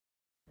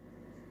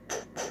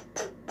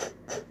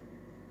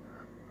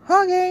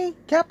Huggy,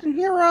 Captain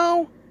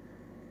Hero,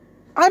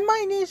 I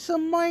might need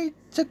some money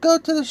to go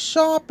to the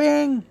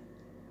shopping.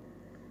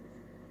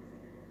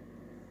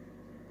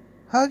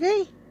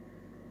 Huggy,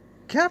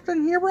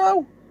 Captain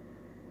Hero,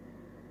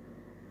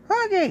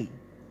 Huggy,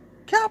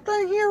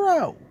 Captain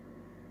Hero.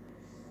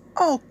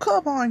 Oh,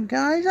 come on,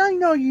 guys, I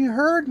know you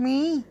heard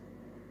me.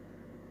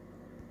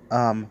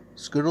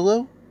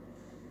 Scootaloo?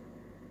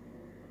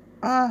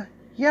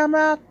 Yeah,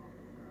 Matt?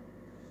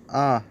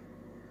 Uh,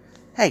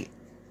 hey,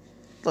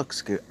 look,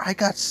 Scoot, I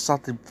got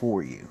something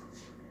for you.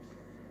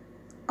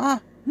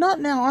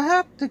 Not now, I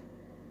have to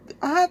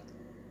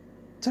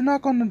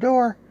knock on the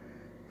door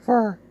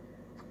for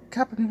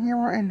Captain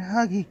Hero and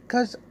Huggy,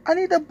 cause I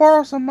need to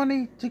borrow some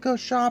money to go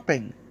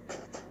shopping.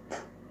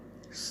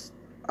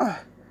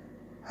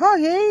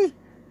 Huggy,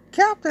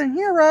 Captain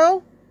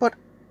Hero, but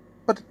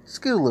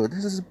Scootaloo,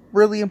 this is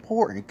really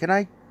important. Can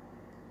I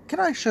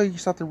show you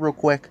something real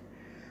quick?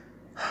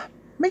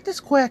 Make this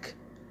quick.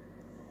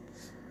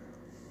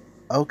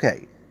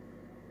 Okay.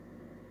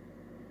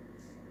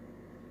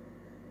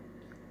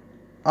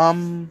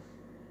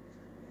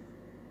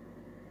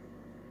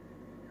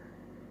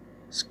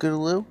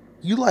 Scootaloo,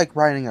 you like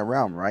riding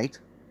around, right?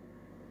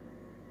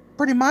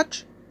 Pretty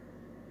much.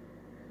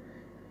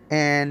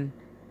 And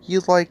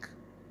you like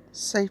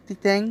safety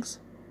things?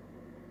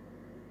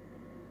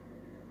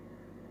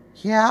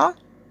 Yeah?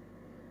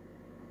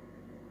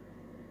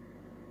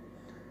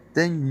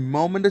 Then,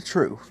 moment of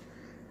truth.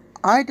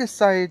 I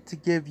decided to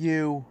give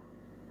you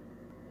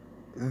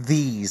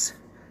these.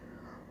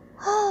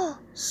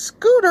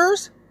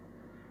 Scooters?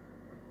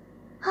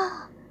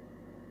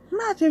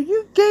 Matthew,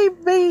 you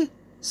gave me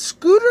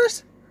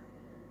scooters?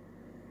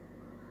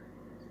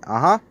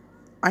 Uh-huh.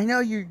 I know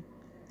you're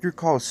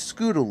called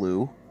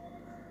Scootaloo,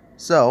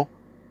 so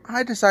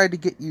I decided to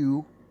get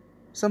you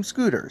some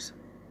scooters.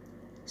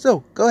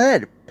 So, go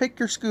ahead, pick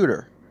your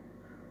scooter.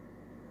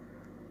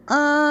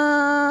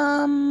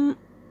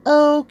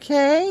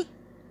 Okay.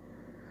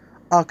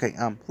 Okay,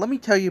 let me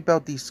tell you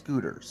about these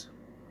scooters.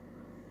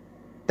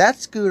 That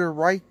scooter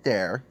right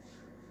there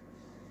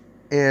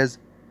is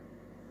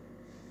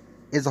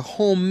a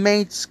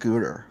homemade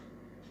scooter.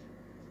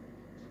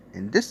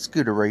 And this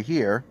scooter right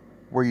here,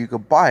 where you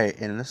could buy it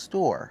in the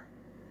store.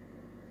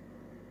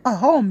 A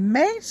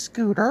homemade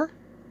scooter?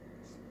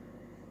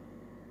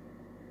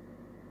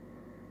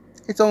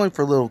 It's only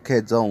for little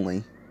kids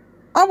only.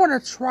 I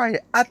want to try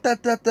it.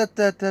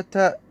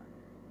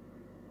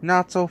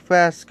 Not so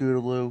fast,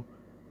 Scootaloo.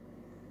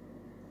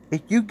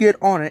 If you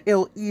get on it,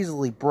 it'll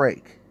easily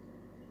break.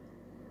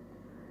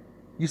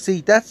 You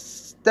see, that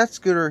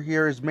scooter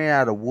here is made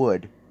out of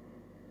wood.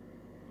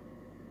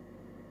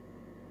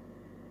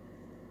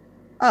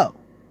 Oh.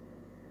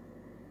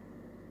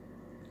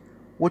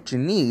 What you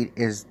need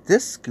is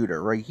this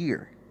scooter right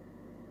here.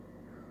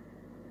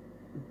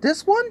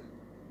 This one?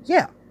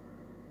 Yeah.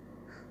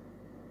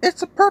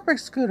 It's a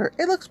perfect scooter.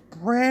 It looks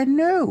brand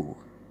new.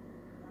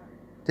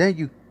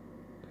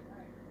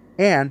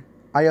 And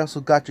I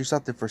also got you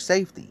something for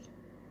safety.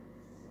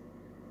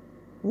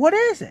 What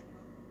is it?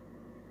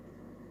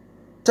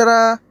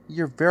 Ta-da!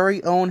 Your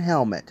very own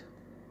helmet.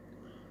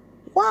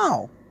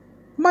 Wow!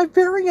 My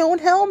very own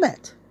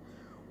helmet!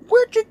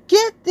 Where'd you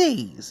get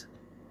these?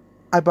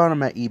 I bought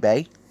them at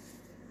eBay.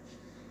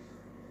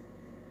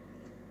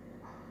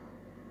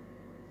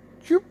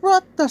 You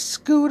brought the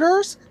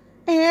scooters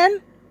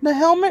and the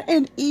helmet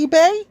in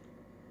eBay?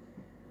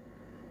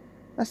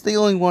 That's the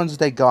only ones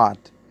they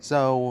got.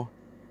 So,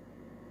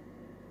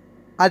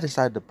 I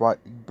decided to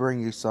bring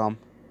you some.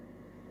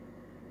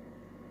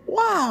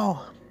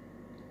 Wow!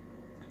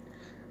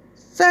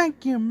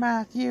 Thank you,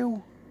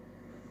 Matthew.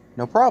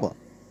 No problem.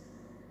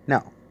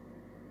 Now,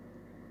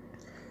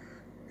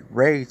 you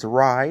ready to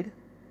ride?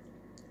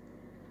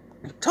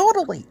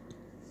 Totally.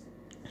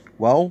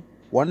 Well,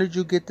 why don't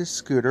you get the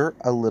scooter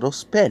a little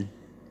spin?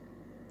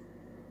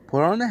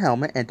 Put on the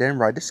helmet and then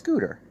ride the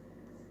scooter.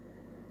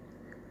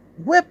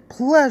 With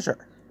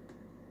pleasure.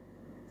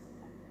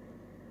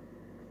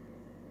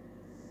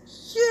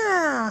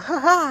 Yeah,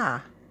 haha.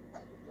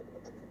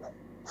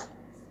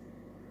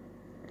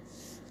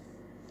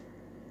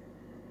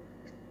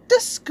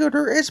 This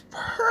scooter is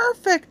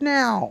perfect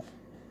now.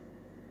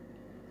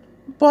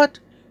 But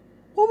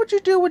what would you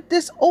do with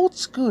this old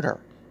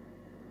scooter?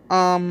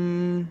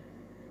 I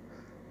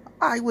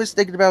was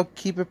thinking about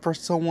keeping it for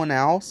someone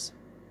else.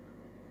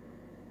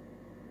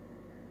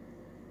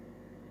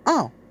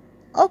 Oh,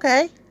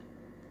 okay.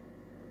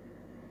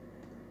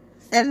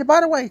 And by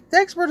the way,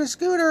 thanks for the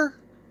scooter.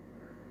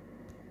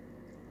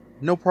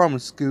 No problem,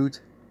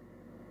 Scoot.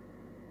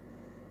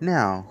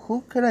 Now,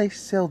 who could I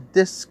sell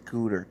this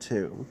scooter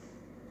to?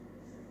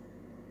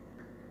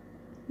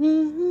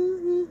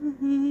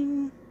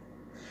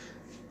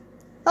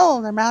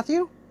 Hello there,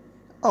 Matthew.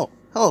 Oh,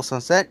 hello,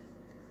 Sunset.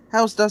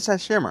 How's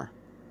Sunset Shimmer?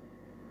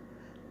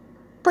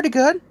 Pretty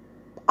good.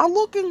 I'm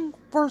looking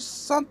for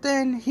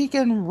something he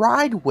can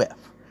ride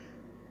with.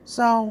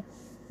 So,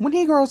 when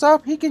he grows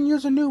up, he can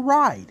use a new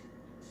ride.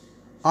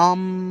 A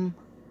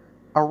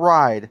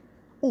ride.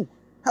 Oh,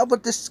 how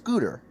about this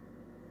scooter?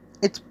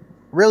 It's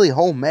really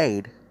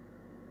homemade.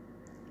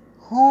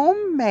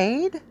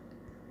 Homemade?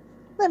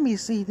 Let me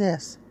see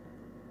this.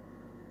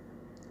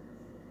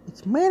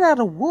 It's made out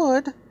of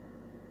wood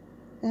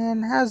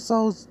and has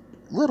those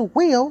little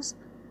wheels.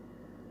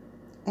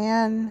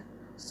 And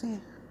see,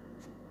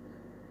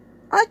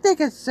 I think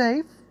it's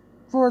safe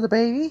for the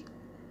baby.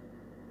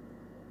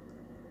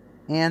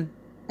 And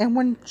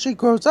when she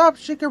grows up,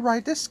 she can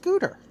ride this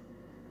scooter.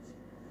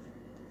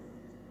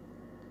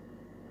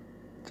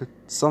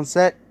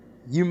 Sunset,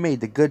 you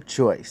made the good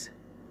choice.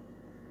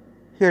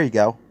 Here you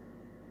go.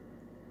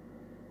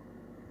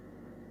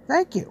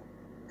 Thank you.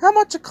 How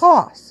much it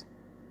costs?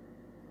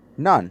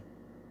 None.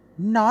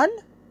 None?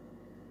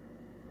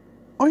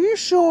 Are you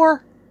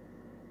sure?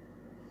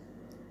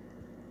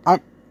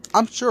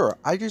 I'm sure.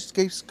 I just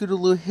gave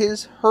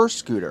Scootaloo her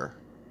scooter.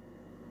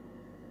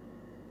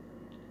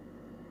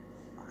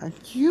 And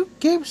you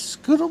gave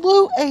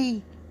Scootaloo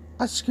a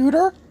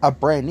scooter? A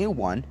brand new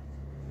one?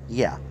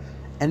 Yeah.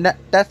 And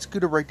that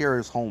scooter right there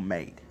is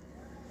homemade.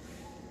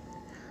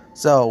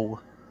 So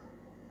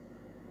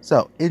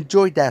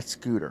enjoy that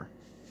scooter.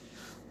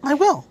 I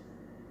will.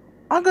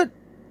 I'm good.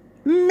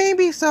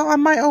 Maybe so. I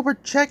might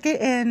overcheck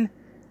it and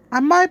I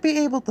might be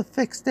able to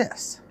fix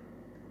this.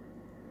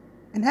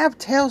 And have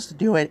Tails to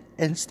do it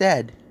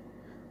instead.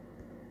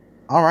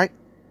 Alright.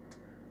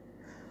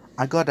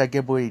 I gotta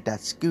give away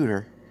that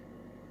scooter.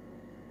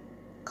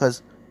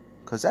 Cause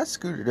that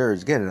scooter there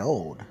is getting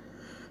old.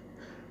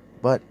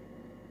 But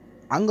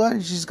I'm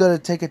glad she's gonna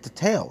take it to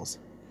Tails.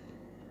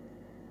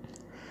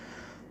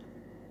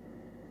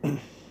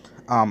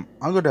 I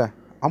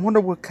wonder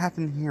what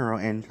Captain Hero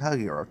and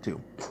Huggy are up to.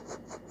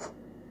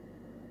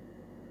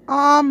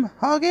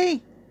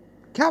 Huggy?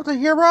 Captain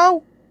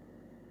Hero?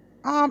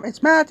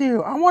 It's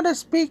Matthew. I want to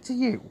speak to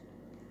you.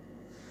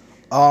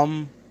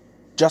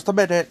 Just a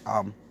minute.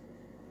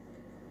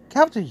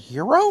 Captain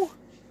Hero?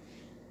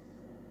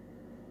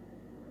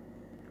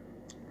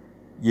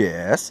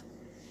 Yes.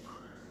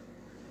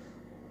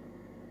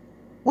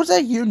 Was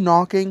that you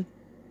knocking?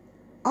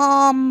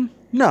 No,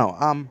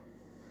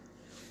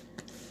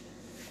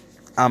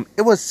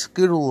 it was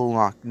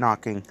Scootaloo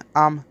knocking.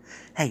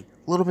 Hey,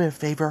 little bit of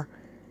favor.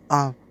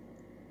 Can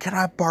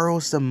I borrow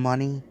some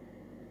money?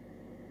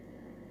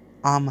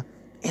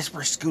 It's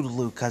for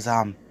Scootaloo, cause,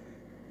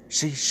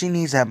 she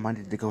needs that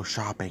money to go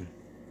shopping.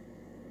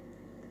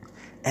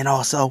 And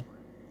also,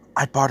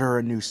 I bought her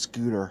a new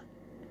scooter.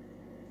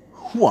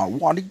 Well,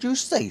 why did you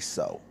say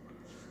so?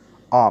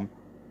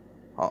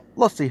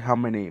 Let's see how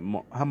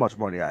much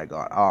money I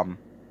got.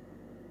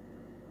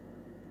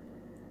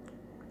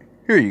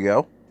 Here you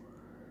go.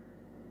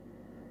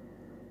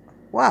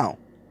 Wow.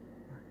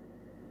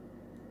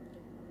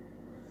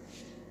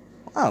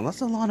 Wow,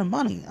 that's a lot of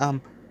money.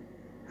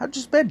 How'd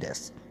you spend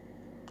this?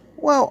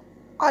 Well,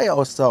 I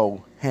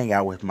also hang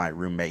out with my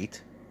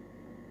roommate.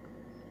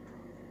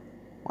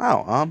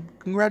 Wow,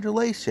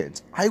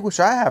 congratulations. I wish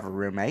I have a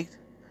roommate.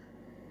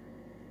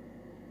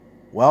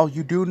 Well,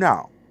 you do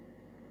now.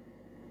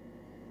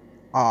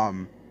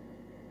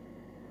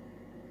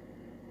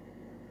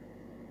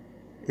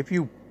 If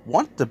you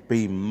want to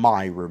be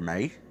my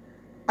roommate,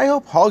 I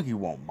hope Huggy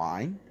won't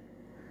mind.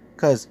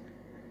 'Cause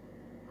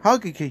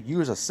Huggy could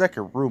use a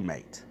second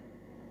roommate.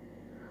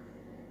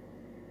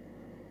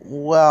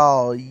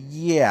 Well,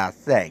 yeah,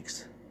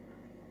 thanks.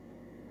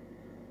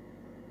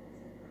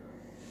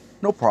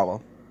 No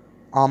problem.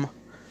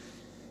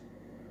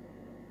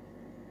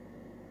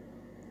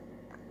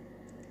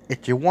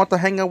 If you want to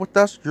hang out with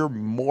us, you're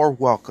more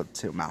welcome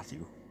to,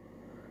 Matthew.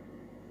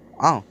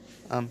 Oh,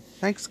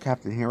 thanks,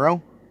 Captain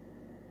Hero.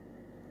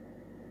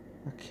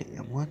 Okay,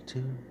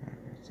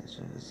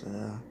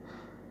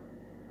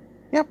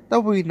 yep,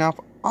 that'll be enough.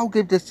 I'll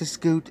give this to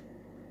Scoot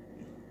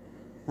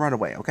right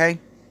away, okay?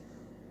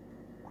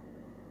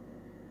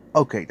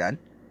 Okay, then.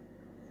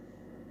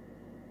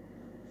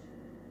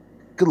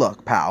 Good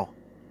luck, pal.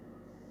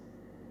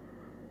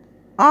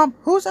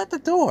 Who's at the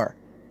door?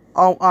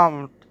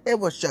 Oh, it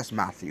was just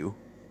Matthew.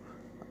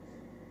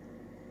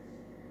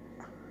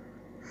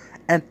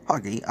 And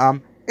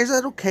Huggy, is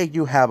it okay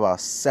you have a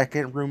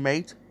second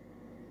roommate?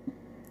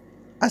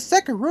 A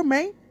second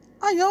roommate?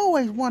 I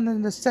always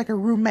wanted a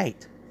second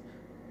roommate.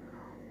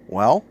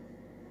 Well,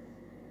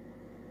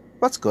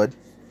 that's good.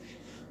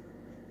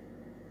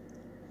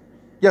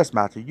 Yes,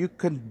 Matthew, you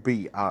can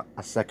be a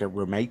second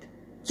roommate.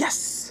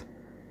 Yes!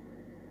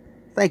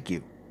 Thank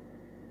you.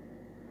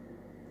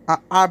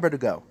 I better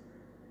go.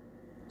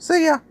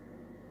 See ya.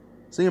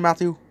 See you,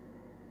 Matthew.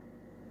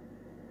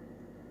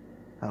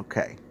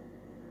 Okay.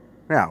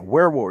 Now,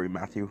 where were we,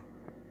 Matthew?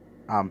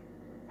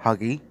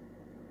 Huggy?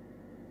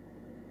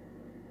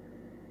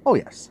 Oh,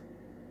 yes.